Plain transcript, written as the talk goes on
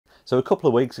So a couple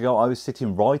of weeks ago I was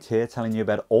sitting right here telling you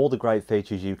about all the great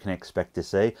features you can expect to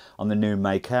see on the new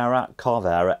Makera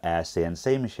Carvera Air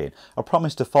CNC machine. I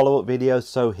promised a follow-up video,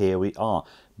 so here we are.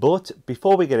 But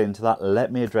before we get into that,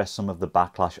 let me address some of the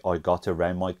backlash I got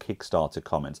around my Kickstarter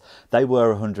comments. They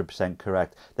were 100%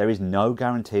 correct. There is no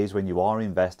guarantees when you are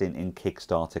investing in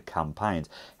Kickstarter campaigns.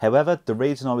 However, the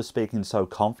reason I was speaking so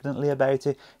confidently about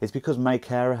it is because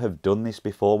Makera have done this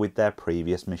before with their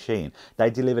previous machine. They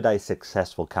delivered a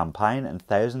successful campaign and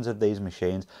thousands of these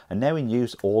machines are now in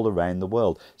use all around the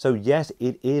world. So yes,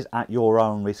 it is at your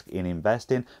own risk in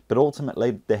investing, but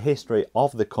ultimately the history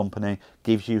of the company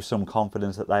gives you some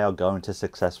confidence that they are going to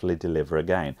successfully deliver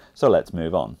again. So let's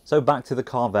move on. So back to the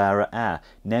Carvera Air.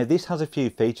 Now this has a few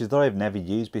features that I've never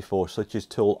used before, such as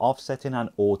tool offsetting and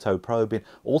auto probing,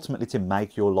 ultimately to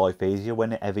make your life easier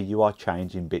whenever you are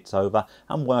changing bits over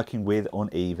and working with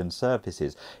uneven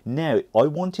surfaces. Now I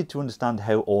wanted to understand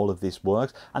how all of this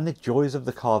works, and the joys of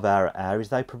the Carvera Air is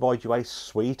they provide you a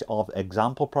suite of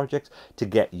example projects to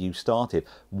get you started.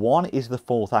 One is the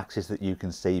fourth axis that you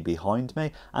can see behind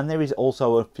me, and there is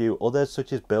also a few others,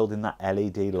 such as building that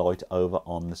LED light over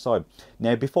on the side.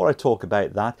 Now before I talk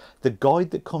about that, the guide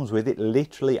that comes with it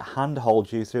literally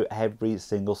handholds you through every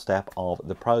single step of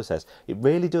the process. It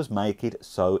really does make it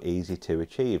so easy to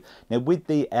achieve. Now with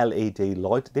the LED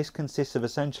light, this consists of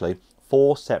essentially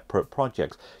 4 separate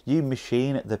projects. You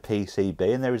machine the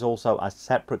PCB, and there is also a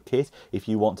separate kit if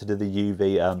you want to do the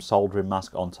UV soldering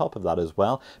mask on top of that as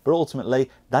well. But ultimately,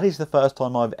 that is the first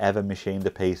time I've ever machined a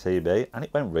PCB, and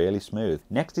it went really smooth.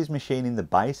 Next is machining the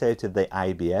base out of the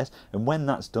ABS, and when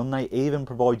that's done, they even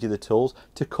provide you the tools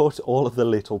to cut all of the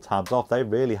little tabs off. They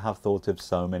really have thought of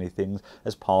so many things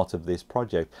as part of this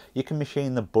project. You can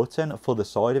machine the button for the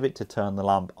side of it to turn the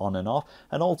lamp on and off,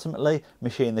 and ultimately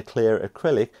machine the clear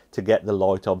acrylic to get the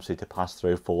light obviously to pass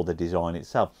through for the design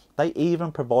itself. They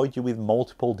even provide you with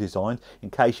multiple designs. In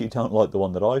case you don't like the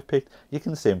one that I've picked, you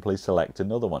can simply select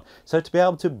another one. So to be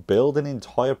able to build an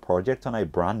entire project on a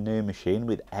brand new machine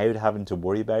without having to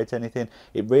worry about anything,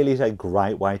 it really is a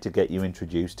great way to get you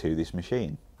introduced to this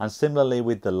machine. And similarly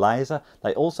with the laser,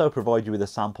 they also provide you with a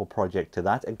sample project to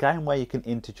that, again where you can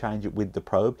interchange it with the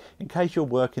probe in case you're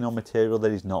working on material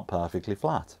that is not perfectly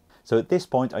flat. So at this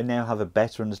point I now have a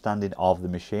better understanding of the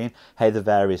machine, how the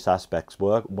various aspects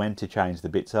work, when to change the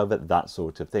bits over, that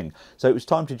sort of thing. So it was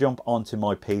time to jump onto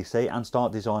my PC and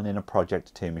start designing a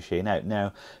project to machine out.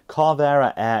 Now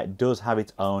Carvera Air does have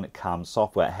its own CAM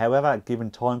software, however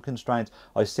given time constraints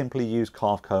I simply use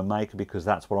Carvco Maker because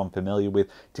that's what I'm familiar with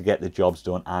to get the jobs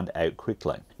done and out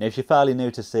quickly. Now if you're fairly new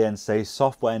to CNC,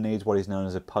 software needs what is known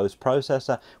as a post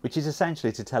processor, which is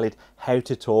essentially to tell it how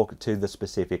to talk to the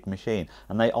specific machine,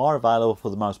 and they are available for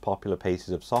the most popular pieces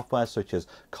of software such as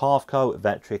Carvco,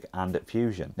 Vectric and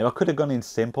Fusion. Now I could have gone in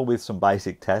simple with some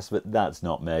basic tests, but that's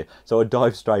not me, so I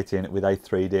dived straight in with a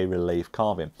 3D relief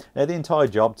carving. Now the entire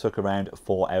job took around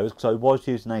 4 hours because I was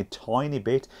using a tiny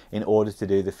bit in order to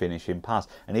do the finishing pass,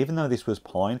 and even though this was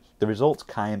pine, the results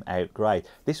came out great.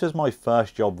 This was my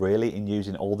first job really in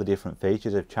using all the different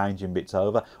features of changing bits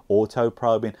over, auto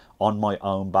probing on my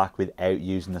own back without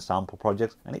using the sample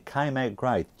projects, and it came out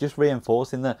great. Just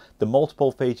reinforcing the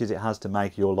multiple features it has to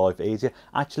make your life easier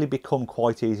actually become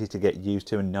quite easy to get used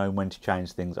to and know when to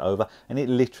change things over, and it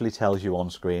literally tells you on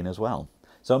screen as well.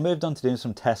 So I moved on to doing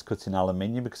some test cuts in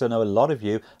aluminium because I know a lot of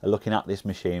you are looking at this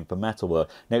machine for metalwork.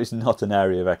 Now it's not an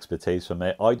area of expertise for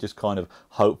me. I just kind of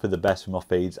hope for the best for my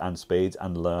feeds and speeds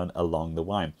and learn along the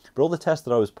way. But all the tests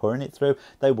that I was putting it through,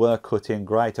 they were cutting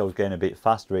great. I was getting a bit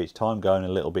faster each time, going a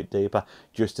little bit deeper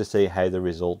just to see how the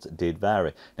results did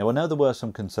vary. Now I know there were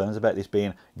some concerns about this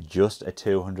being just a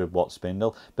 200 watt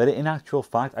spindle, but in actual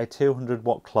fact a 200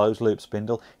 watt closed loop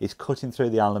spindle is cutting through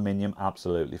the aluminium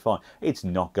absolutely fine. It's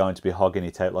not going to be hogging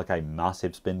it out like a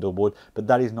massive spindle would, but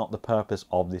that is not the purpose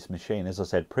of this machine. As I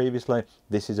said previously,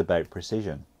 this is about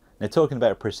precision. Now talking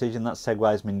about precision, that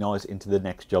segues me nice into the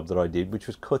next job that I did, which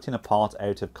was cutting a part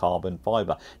out of carbon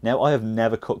fibre. Now I have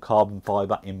never cut carbon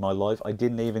fibre in my life. I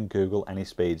didn't even Google any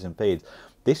speeds and feeds.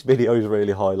 This video is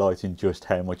really highlighting just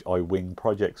how much I wing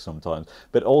projects sometimes,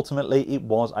 but ultimately it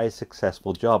was a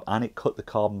successful job and it cut the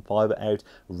carbon fibre out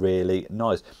really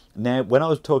nice. Now when I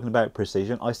was talking about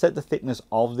precision, I set the thickness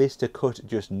of this to cut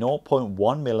just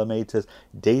 0.1 millimeters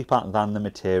deeper than the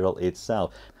material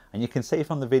itself. and you can see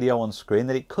from the video on screen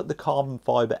that it cut the carbon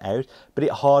fibre out, but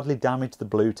it hardly damaged the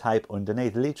blue tape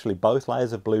underneath. Literally both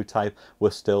layers of blue tape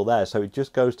were still there, so it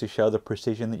just goes to show the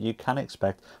precision that you can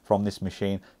expect from this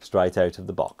machine straight out of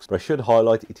the box. But I should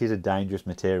highlight, it is a dangerous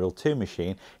material to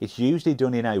machine. It's usually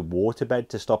done in a waterbed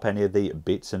to stop any of the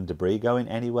bits and debris going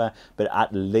anywhere, but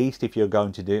at least if you're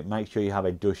going to do it, make sure you have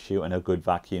a dust chute and a good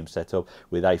vacuum setup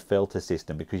with a filter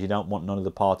system, because you don't want none of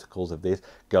the particles of this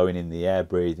going in the air,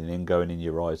 breathing in, going in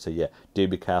your eyes. So yeah, do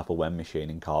be careful when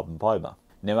machining carbon fibre.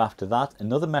 Now after that,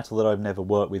 another metal that I've never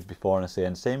worked with before on a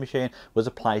CNC machine was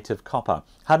a plate of copper.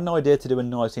 Had an idea to do a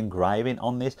nice engraving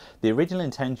on this. The original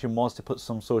intention was to put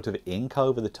some sort of ink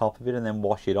over the top of it and then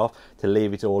wash it off to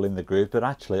leave it all in the groove, but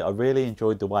actually I really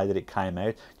enjoyed the way that it came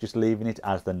out, just leaving it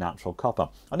as the natural copper.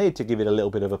 I needed to give it a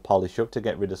little bit of a polish up to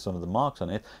get rid of some of the marks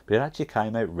on it, but it actually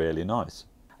came out really nice.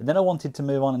 And then I wanted to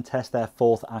move on and test their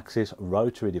 4th axis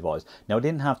rotary device. Now I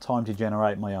didn't have time to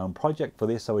generate my own project for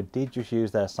this, so I did just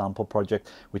use their sample project,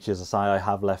 which, as I say, I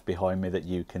have left behind me that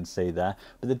you can see there.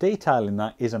 But the detail in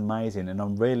that is amazing, and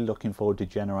I'm really looking forward to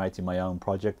generating my own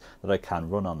project that I can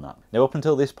run on that. Now up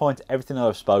until this point, everything that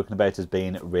I've spoken about has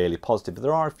been really positive, but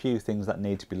there are a few things that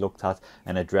need to be looked at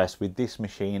and addressed with this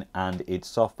machine and its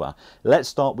software. Let's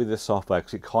start with the software,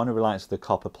 because it kind of relates to the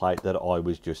copper plate that I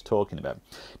was just talking about.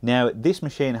 Now this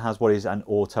machine has what is an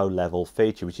auto level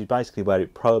feature, which is basically where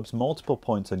it probes multiple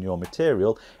points on your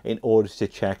material in order to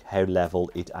check how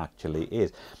level it actually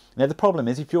is. Now the problem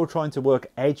is, if you're trying to work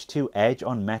edge to edge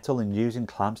on metal and using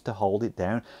clamps to hold it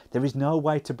down, there is no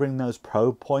way to bring those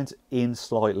probe points in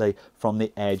slightly from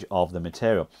the edge of the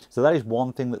material. So that is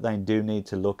one thing that they do need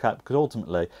to look at, because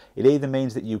ultimately it either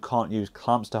means that you can't use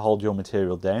clamps to hold your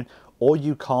material down, or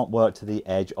you can't work to the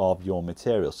edge of your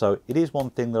material. So it is one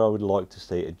thing that I would like to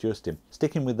see adjusted.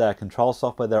 Sticking with their control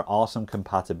software, there are some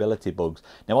compatibility bugs.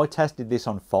 Now I tested this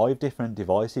on 5 different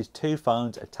devices, 2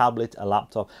 phones, a tablet, a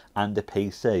laptop and a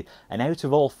PC. And out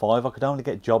of all 5, I could only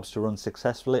get jobs to run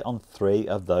successfully on 3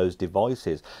 of those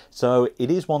devices. So it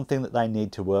is one thing that they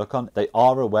need to work on. They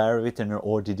are aware of it and are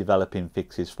already developing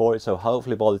fixes for it. So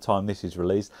hopefully by the time this is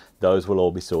released, those will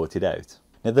all be sorted out.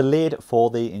 Now the lid for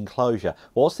the enclosure,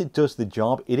 whilst it does the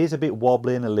job, it is a bit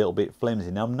wobbly and a little bit flimsy.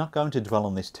 Now I'm not going to dwell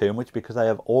on this too much, because they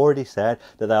have already said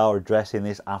that they are addressing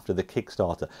this after the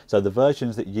Kickstarter. So the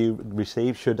versions that you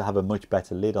receive should have a much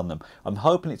better lid on them. I'm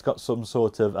hoping it's got some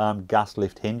sort of gas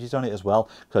lift hinges on it as well,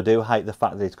 because I do hate the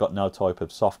fact that it's got no type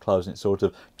of soft close and it sort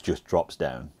of just drops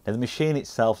down. Now the machine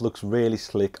itself looks really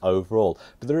slick overall,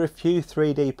 but there are a few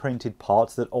 3D printed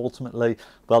parts that ultimately,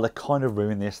 well, they kind of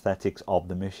ruin the aesthetics of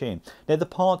the machine. Now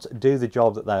the parts do the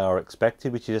job that they are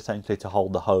expected, which is essentially to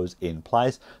hold the hose in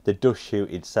place, the dust chute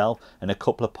itself, and a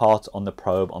couple of parts on the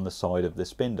probe on the side of the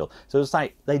spindle. So as I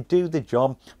say, they do the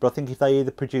job, but I think if they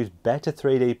either produce better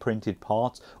 3D printed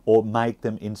parts or make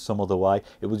them in some other way,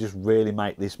 it will just really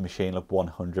make this machine look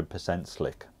 100%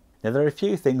 slick. Now there are a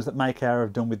few things that Makera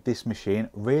have done with this machine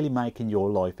really making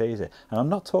your life easier, and I'm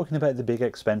not talking about the big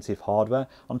expensive hardware,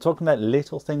 I'm talking about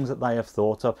little things that they have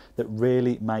thought of that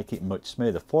really make it much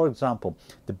smoother. For example,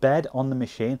 the bed on the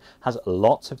machine has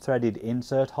lots of threaded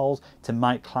insert holes to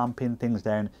make clamping things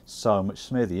down so much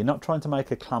smoother. You're not trying to make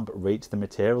a clamp reach the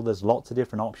material, there's lots of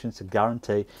different options to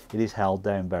guarantee it is held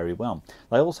down very well.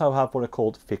 They also have what are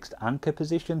called fixed anchor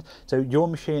positions, so your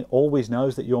machine always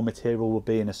knows that your material will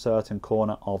be in a certain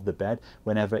corner of the bed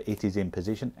whenever it is in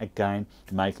position, again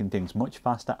making things much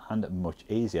faster and much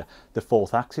easier. The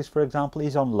 4th axis, for example,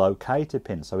 is on locator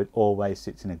pins, so it always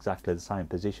sits in exactly the same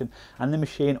position, and the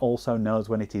machine also knows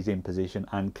when it is in position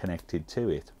and connected to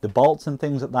it. The bolts and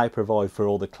things that they provide for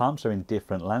all the clamps are in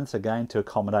different lengths, again to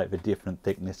accommodate for different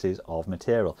thicknesses of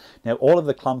material. Now all of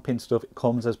the clamping stuff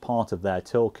comes as part of their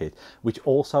toolkit, which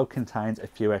also contains a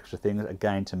few extra things,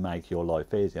 again to make your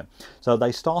life easier. So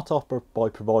they start off by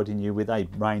providing you with a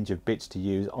range of bits to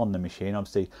use on the machine,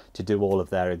 obviously to do all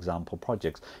of their example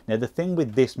projects. Now the thing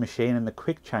with this machine and the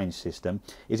quick change system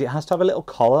is it has to have a little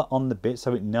collar on the bit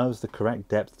so it knows the correct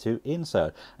depth to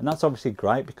insert, and that's obviously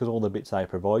great because all the bits they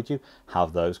provide you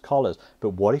have those collars.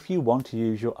 But what if you want to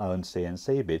use your own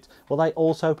CNC bits? Well, they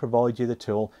also provide you the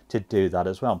tool to do that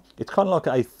as well. It's kind of like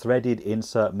a threaded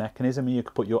insert mechanism, and you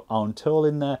can put your own tool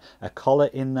in there, a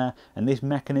collar in there, and this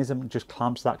mechanism just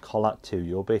clamps that collar to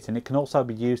your bit, and it can also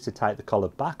be used to take the collar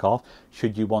back back off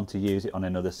should you want to use it on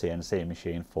another CNC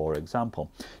machine, for example.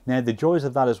 Now the joys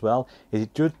of that as well is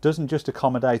it doesn't just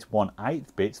accommodate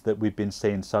 1/8 bits that we've been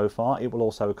seeing so far, it will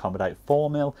also accommodate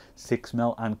 4mm,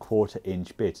 6mm and 1/4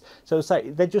 inch bits. So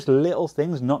say they're just little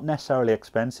things, not necessarily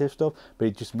expensive stuff, but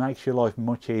it just makes your life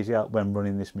much easier when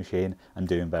running this machine and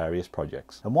doing various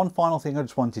projects. And one final thing I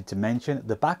just wanted to mention,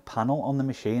 the back panel on the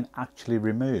machine actually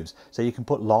removes, so you can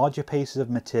put larger pieces of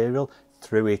material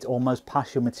through it, almost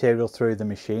pass your material through the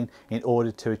machine in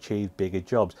order to achieve bigger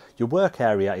jobs. Your work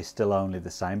area is still only the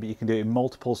same, but you can do it in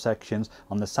multiple sections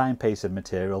on the same piece of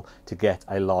material to get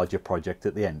a larger project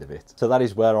at the end of it. So that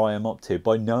is where I am up to.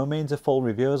 By no means a full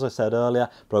review, as I said earlier,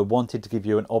 but I wanted to give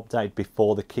you an update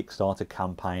before the Kickstarter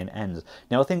campaign ends.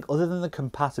 Now I think other than the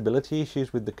compatibility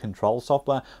issues with the control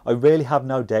software, I really have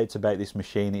no doubts about this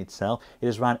machine itself. It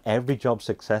has ran every job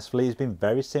successfully. It's been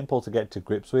very simple to get to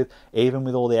grips with, even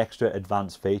with all the extra advanced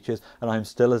features, and I'm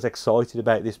still as excited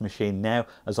about this machine now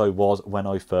as I was when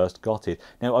I first got it.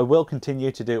 Now I will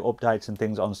continue to do updates and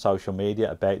things on social media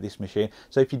about this machine,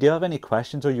 so if you do have any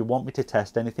questions or you want me to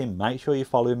test anything, make sure you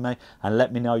follow me and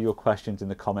let me know your questions in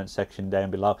the comment section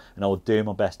down below, and I will do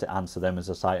my best to answer them, as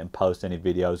I say, and post any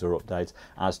videos or updates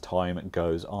as time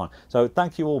goes on. So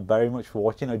thank you all very much for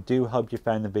watching. I do hope you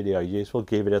found the video useful.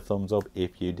 Give it a thumbs up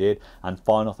if you did, and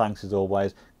final thanks as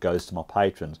always goes to my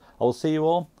patrons. I will see you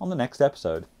all on the next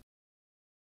episode.